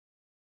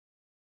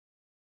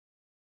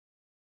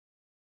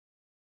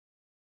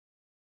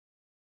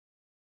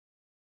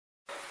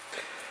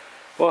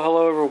Well,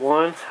 hello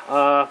everyone.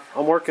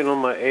 I'm working on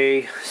my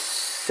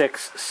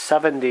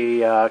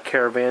A670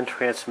 Caravan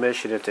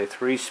transmission. It's a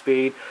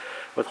 3-speed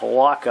with a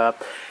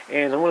lockup,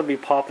 and I'm going to be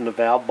popping the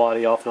valve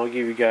body off, and I'll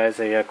give you guys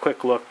a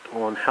quick look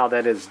on how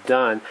that is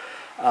done.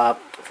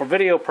 For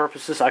video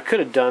purposes, I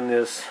could have done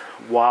this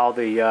while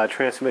the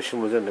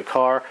transmission was in the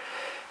car,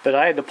 but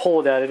I had to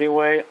pull it out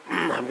anyway.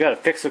 I've got to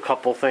fix a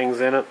couple things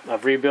in it.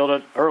 I've rebuilt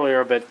it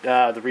earlier, but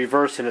the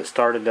reverse in it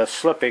started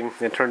slipping.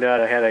 It turned out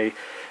I had a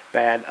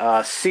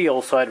bad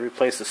seal, so I had to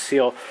replace the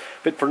seal.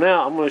 But for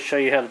now, I'm going to show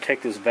you how to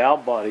take this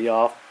valve body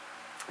off.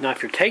 Now,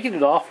 if you're taking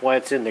it off while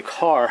it's in the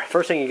car,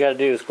 first thing you got to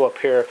do is go up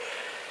here,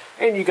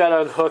 and you got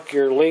to unhook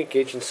your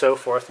linkage and so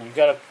forth. And you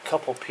got a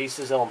couple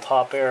pieces on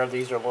top there.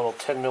 These are little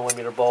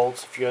 10mm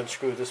bolts. If you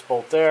unscrew this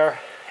bolt there,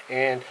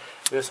 and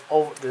this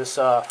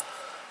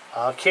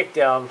kick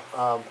down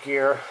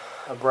gear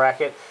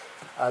bracket,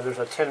 there's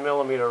a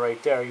 10mm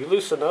right there. You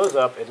loosen those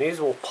up, and these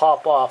will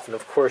pop off. And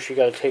of course, you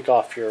got to take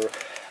off your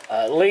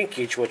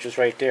linkage, which is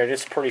right there.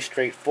 It's pretty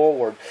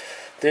straightforward.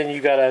 Then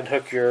you got to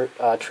unhook your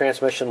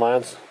transmission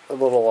lines,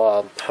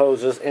 little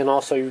hoses, and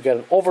also you got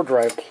an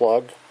overdrive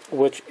plug,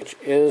 which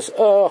is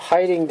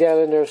hiding down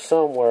in there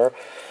somewhere.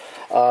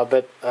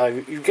 But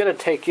you got to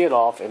take it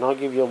off, and I'll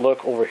give you a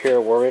look over here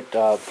where it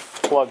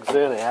plugs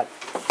in at.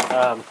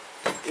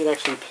 It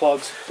actually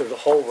plugs. There's a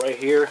hole right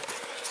here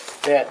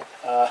that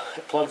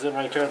it plugs in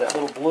right there. That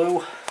little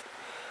blue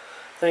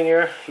thing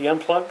here. You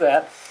unplug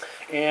that,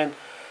 and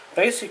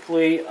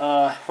basically,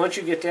 once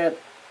you get that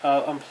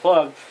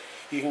unplugged,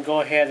 you can go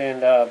ahead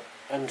and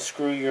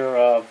unscrew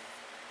your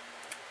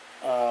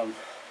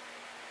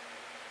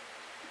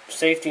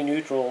safety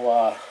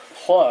neutral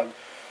plug.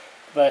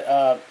 But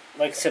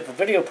like I said, for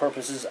video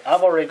purposes,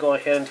 I've already gone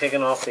ahead and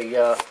taken off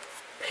the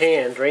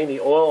pan, drained the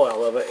oil out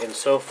of it, and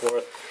so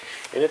forth.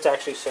 And it's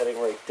actually sitting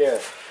right there.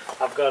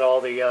 I've got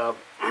all the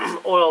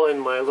oil in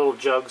my little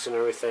jugs and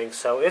everything,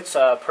 so it's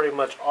pretty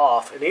much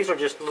off. And these are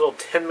just little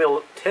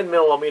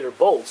 10mm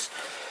bolts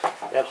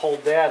that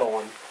hold that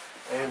on,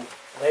 and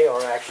they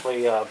are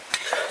actually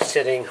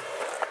sitting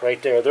right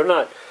there. They're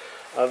not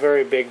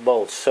very big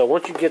bolts. So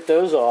once you get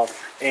those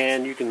off,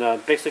 and you can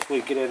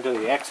basically get into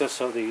the excess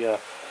of the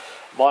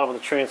bottom of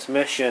the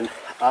transmission,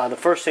 the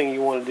first thing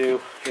you want to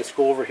do is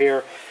go over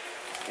here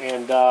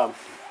and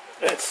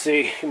let's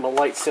see, my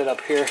light set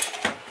up here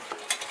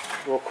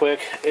real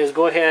quick, is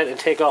go ahead and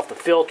take off the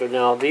filter.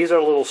 Now, these are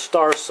little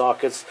star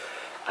sockets.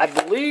 I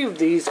believe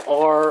these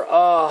are,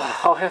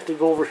 I'll have to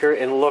go over here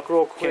and look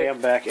real quick. Okay,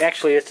 I'm back.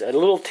 Actually, it's a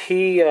little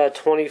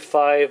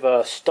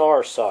T25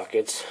 star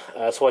sockets.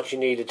 That's what you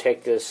need to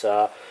take this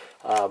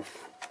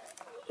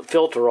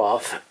filter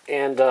off.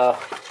 And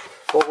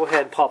we'll go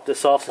ahead and pop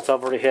this off since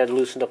I've already had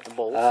loosened up the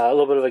bolt. A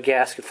little bit of a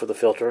gasket for the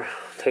filter.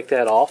 Take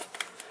that off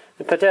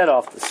and put that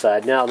off to the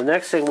side. Now, the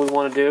next thing we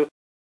want to do,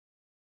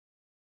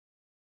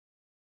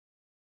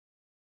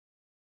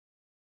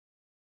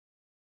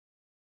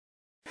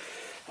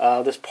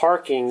 this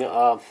parking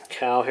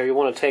cowl here, you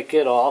want to take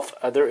it off.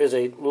 There is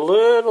a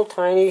little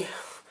tiny,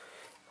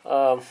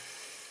 let's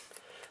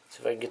see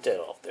if I can get that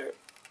off there.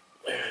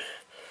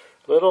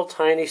 Little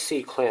tiny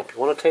C-clamp. You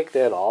want to take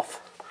that off.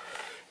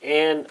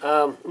 And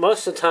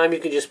most of the time you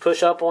can just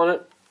push up on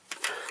it,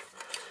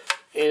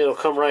 and it'll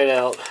come right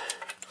out.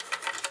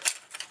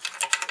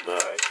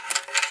 Alright.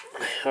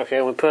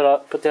 Okay, we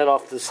put that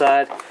off to the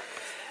side.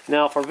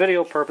 Now, for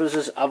video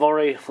purposes, I've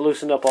already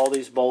loosened up all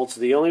these bolts.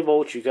 The only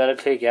bolts you got to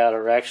take out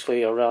are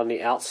actually around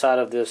the outside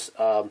of this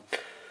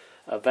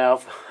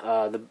valve,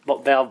 the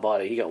valve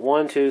body. You got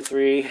 1, 2,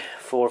 3,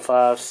 4,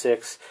 5,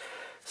 6,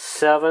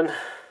 7,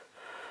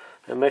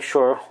 and make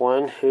sure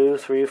 1, 2,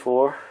 3,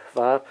 4,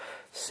 5,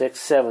 6,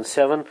 7,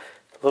 7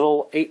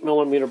 little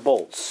 8mm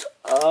bolts.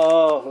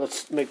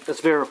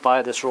 Let's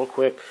verify this real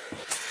quick.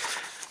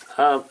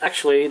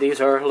 Actually, these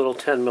are little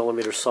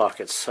 10mm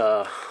sockets.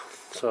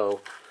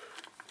 So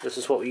this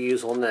is what we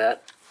use on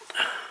that.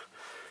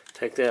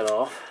 Take that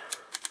off.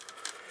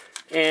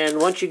 And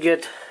once you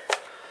get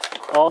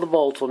all the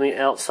bolts on the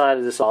outside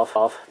of this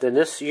off, then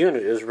this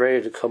unit is ready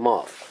to come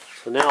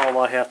off. So now all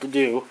I have to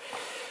do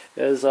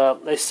is,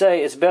 they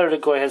say it's better to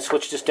go ahead and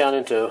switch this down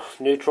into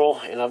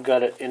neutral, and I've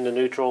got it into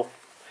neutral.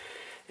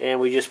 And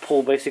we just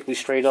pull basically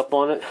straight up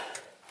on it,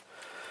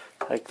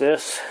 like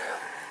this.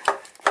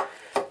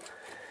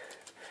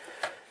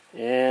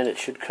 And it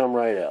should come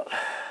right out.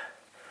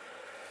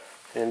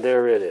 And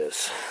there it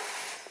is.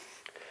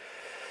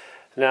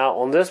 Now,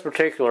 on this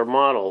particular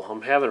model,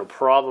 I'm having a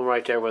problem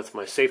right there with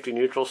my safety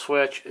neutral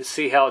switch.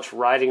 See how it's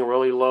riding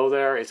really low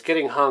there? It's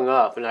getting hung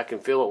up, and I can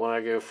feel it when I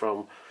go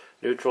from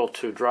neutral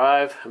to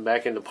drive and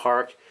back into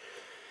park.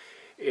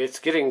 It's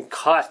getting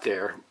caught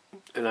there,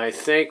 and I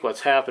think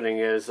what's happening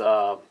is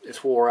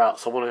it's wore out,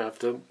 so I'm going to have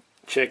to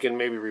check in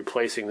maybe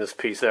replacing this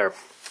piece there.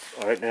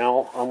 Alright,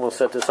 now I'm going to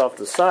set this off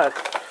to the side,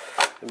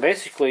 and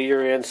basically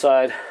you're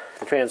inside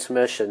the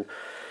transmission.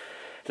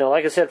 Now,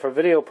 like I said, for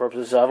video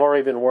purposes, I've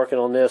already been working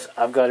on this.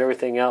 I've got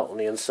everything out on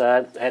the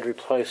inside. I had to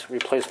replace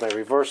my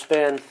reverse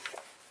fan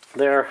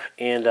there,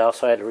 and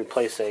also I had to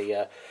replace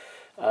a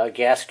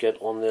gasket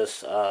on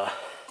this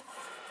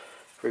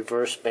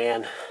reverse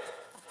band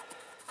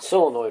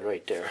solenoid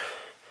right there.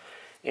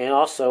 And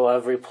also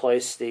I've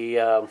replaced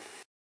the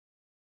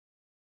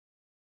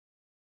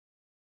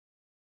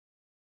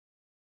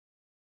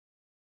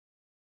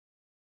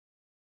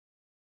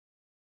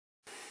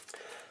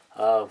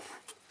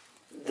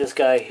this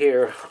guy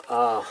here.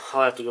 I'll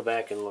have to go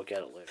back and look at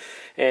it later.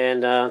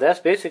 And that's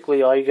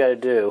basically all you got to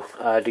do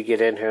to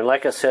get in here. And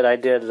like I said, I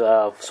did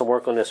some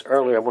work on this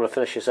earlier. I'm going to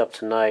finish this up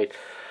tonight.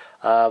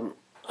 I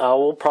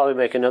will probably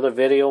make another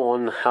video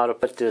on how to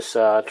put this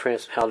how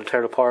to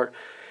tear it apart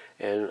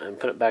and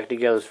put it back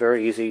together. It's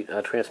very easy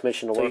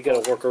transmission to work. So you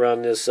got to work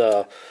around this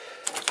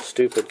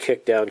stupid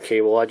kickdown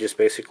cable. I just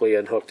basically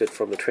unhooked it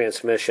from the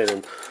transmission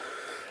and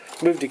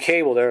moved the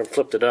cable there and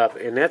flipped it up,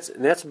 and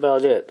that's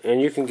about it. And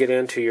you can get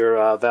into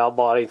your valve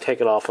body, take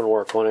it off and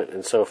work on it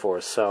and so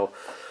forth. So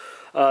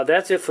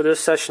that's it for this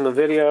session of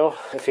the video.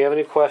 If you have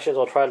any questions,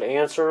 I'll try to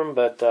answer them,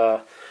 but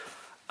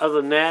other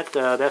than that,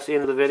 that's the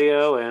end of the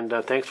video, and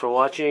thanks for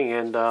watching.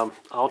 And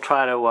I'll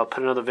try to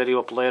put another video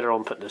up later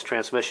on putting this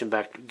transmission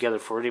back together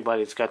for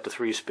anybody that's got the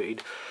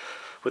 3-speed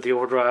with the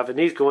overdrive. And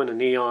these go into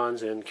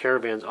Neons and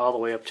Caravans all the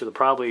way up to the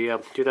probably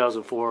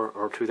 2004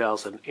 or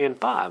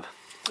 2005.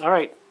 All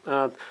right.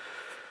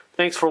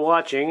 Thanks for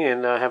watching,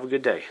 and have a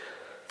good day.